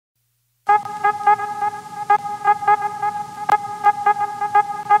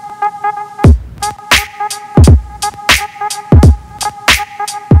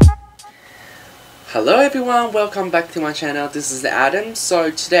everyone, welcome back to my channel. This is Adam. So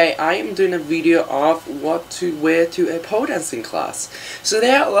today I am doing a video of what to wear to a pole dancing class. So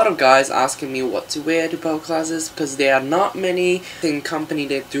there are a lot of guys asking me what to wear to pole classes because there are not many in company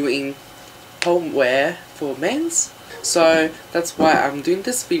that doing pole wear for men's. So that's why I'm doing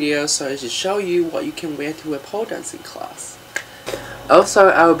this video, so to show you what you can wear to a pole dancing class. Also,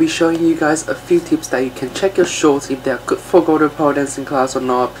 I will be showing you guys a few tips that you can check your shorts if they are good for go to pole dancing class or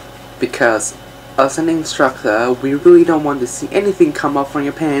not, because as an instructor, we really don't want to see anything come up from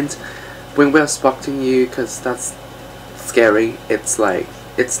your pants when we're spotting you, because that's scary. It's like,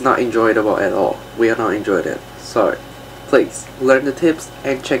 it's not enjoyable at all. We are not enjoying it. So please learn the tips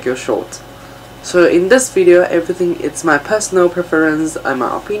and check your shorts. So in this video, everything it's my personal preference and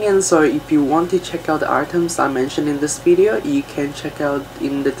my opinion, so if you want to check out the items I mentioned in this video, you can check out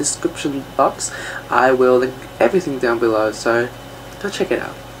in the description box. I will link everything down below, so go check it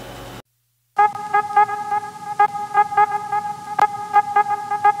out.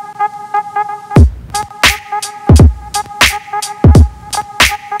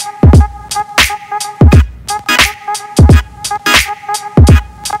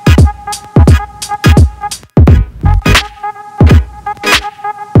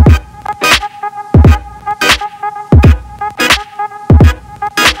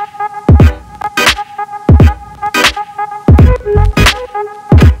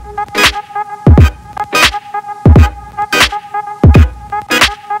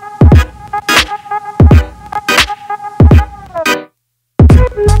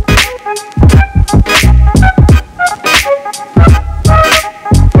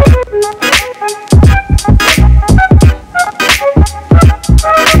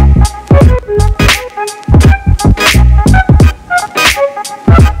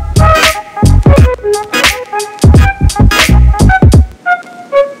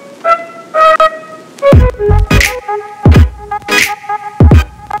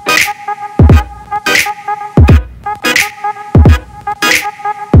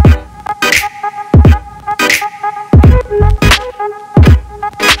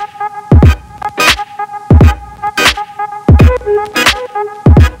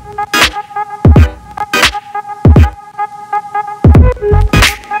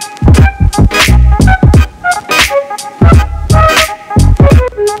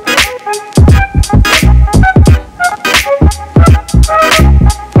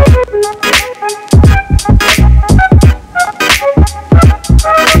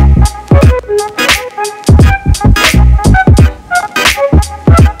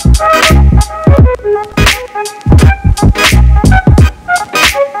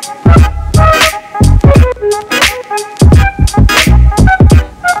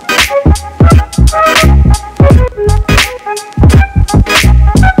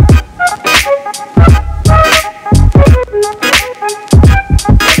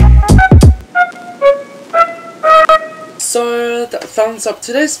 So thumbs up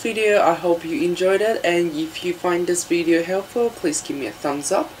to this video. I hope you enjoyed it, and if you find this video helpful, please give me a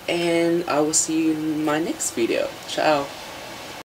thumbs up, and I will see you in my next video. Ciao.